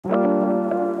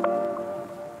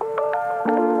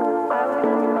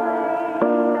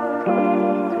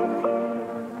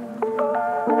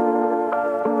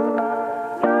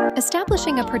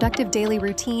a productive daily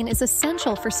routine is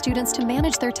essential for students to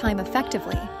manage their time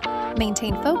effectively,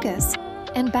 maintain focus,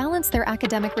 and balance their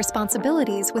academic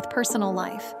responsibilities with personal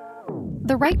life.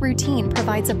 The right routine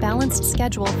provides a balanced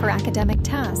schedule for academic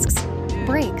tasks,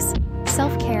 breaks,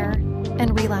 self-care,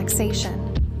 and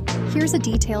relaxation. Here's a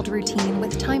detailed routine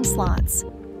with time slots.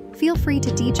 Feel free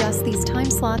to adjust these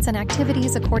time slots and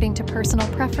activities according to personal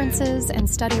preferences and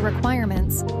study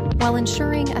requirements, while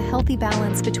ensuring a healthy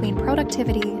balance between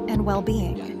productivity and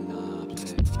well-being.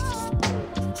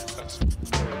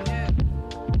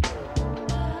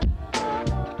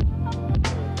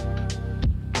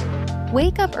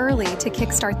 Wake up early to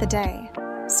kickstart the day.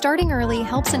 Starting early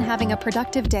helps in having a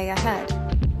productive day ahead.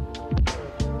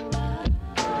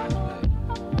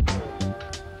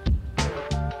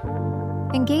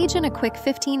 Engage in a quick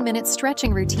 15-minute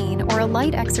stretching routine or a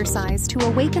light exercise to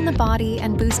awaken the body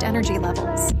and boost energy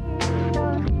levels.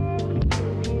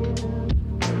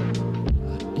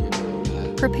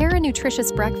 Prepare a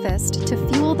nutritious breakfast to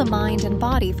fuel the mind and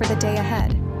body for the day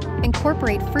ahead.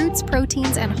 Incorporate fruits,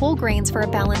 proteins, and whole grains for a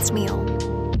balanced meal.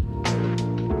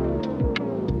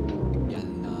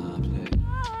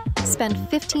 Spend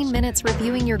 15 minutes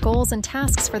reviewing your goals and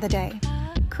tasks for the day.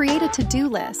 Create a to-do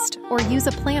list or use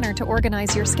a planner to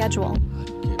organize your schedule.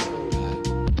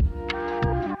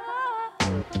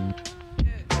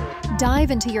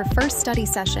 Dive into your first study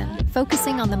session,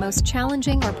 focusing on the most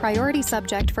challenging or priority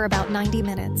subject for about 90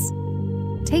 minutes.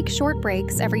 Take short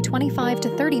breaks every 25 to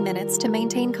 30 minutes to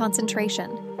maintain concentration.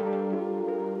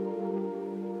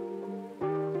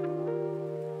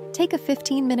 Take a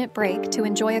 15-minute break to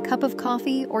enjoy a cup of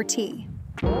coffee or tea.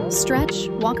 Stretch,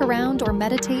 walk around, or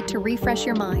meditate to refresh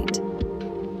your mind.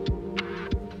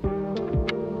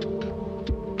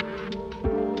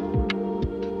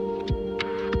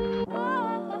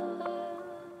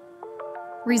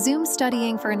 Resume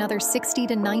studying for another 60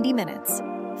 to 90 minutes,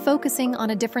 focusing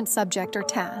on a different subject or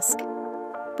task.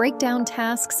 Break down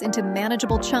tasks into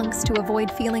manageable chunks to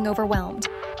avoid feeling overwhelmed.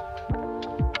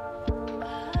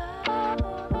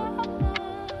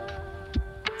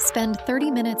 Spend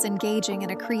 30 minutes engaging in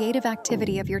a creative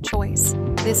activity of your choice.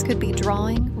 This could be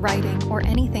drawing, writing, or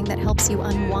anything that helps you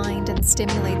unwind and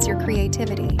stimulates your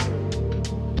creativity.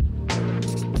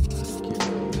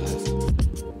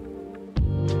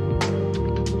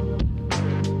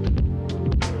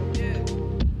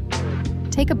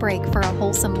 Take a break for a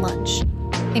wholesome lunch.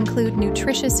 Include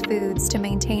nutritious foods to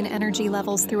maintain energy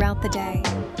levels throughout the day.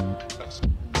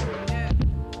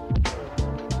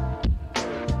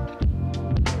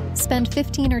 Spend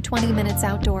 15 or 20 minutes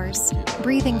outdoors,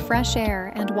 breathing fresh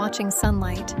air and watching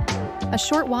sunlight. A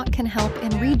short walk can help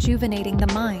in rejuvenating the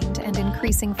mind and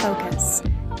increasing focus.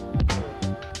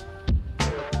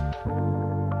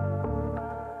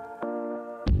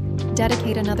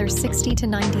 Dedicate another 60 to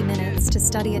 90 minutes to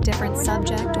study a different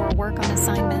subject or work on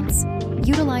assignments.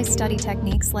 Utilize study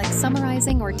techniques like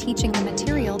summarizing or teaching the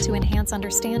material to enhance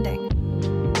understanding.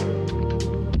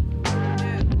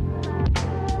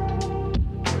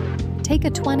 Take a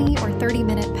 20 or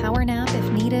 30-minute power nap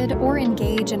if needed, or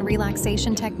engage in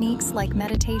relaxation techniques like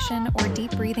meditation or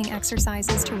deep breathing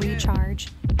exercises to recharge.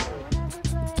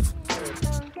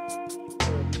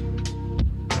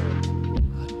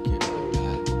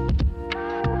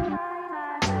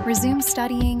 Resume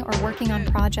studying or working on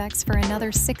projects for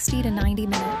another 60 to 90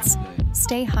 minutes.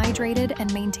 Stay hydrated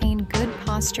and maintain good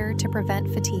posture to prevent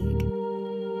fatigue.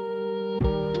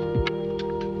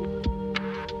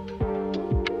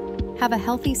 Have a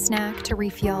healthy snack to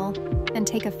refuel, and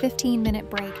take a 15-minute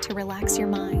break to relax your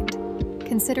mind.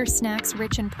 Consider snacks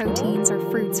rich in proteins or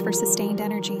fruits for sustained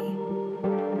energy.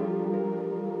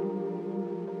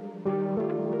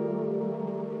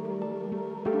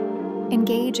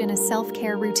 Engage in a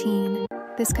self-care routine.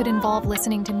 This could involve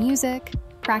listening to music,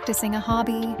 practicing a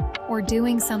hobby, or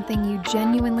doing something you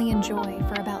genuinely enjoy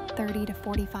for about 30 to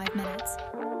 45 minutes.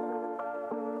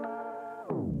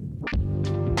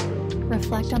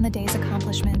 Reflect on the day's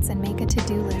accomplishments and make a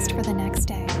to-do list for the next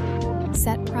day.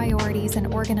 Set priorities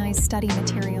and organize study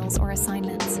materials or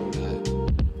assignments.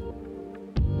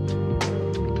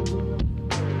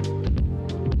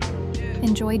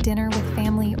 Enjoy dinner with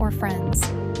family or friends.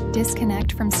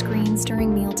 Disconnect from screens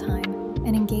during mealtime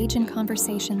and engage in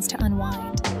conversations to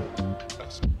unwind.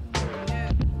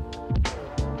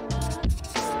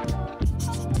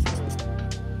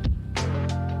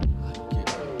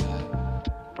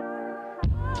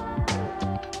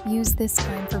 Use this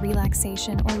time for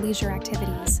relaxation or leisure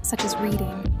activities, such as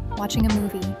reading, watching a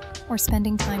movie, or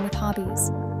spending time with hobbies.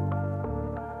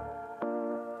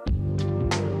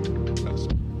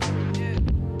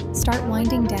 Start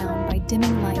winding down by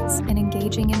dimming lights and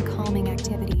engaging in calming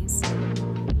activities.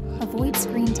 Avoid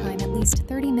screen time at least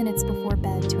 30 minutes before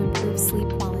bed to improve sleep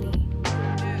quality.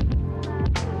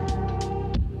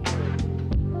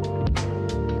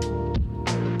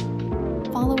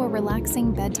 Follow a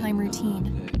relaxing bedtime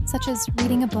routine, such as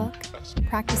reading a book,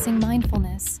 practicing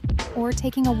mindfulness, or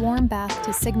taking a warm bath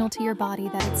to signal to your body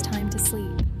that it's time to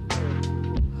sleep.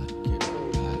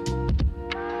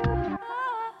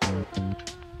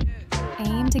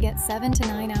 Aim to get 7 to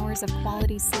 9 hours of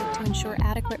quality sleep to ensure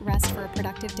adequate rest for a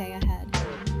productive day ahead.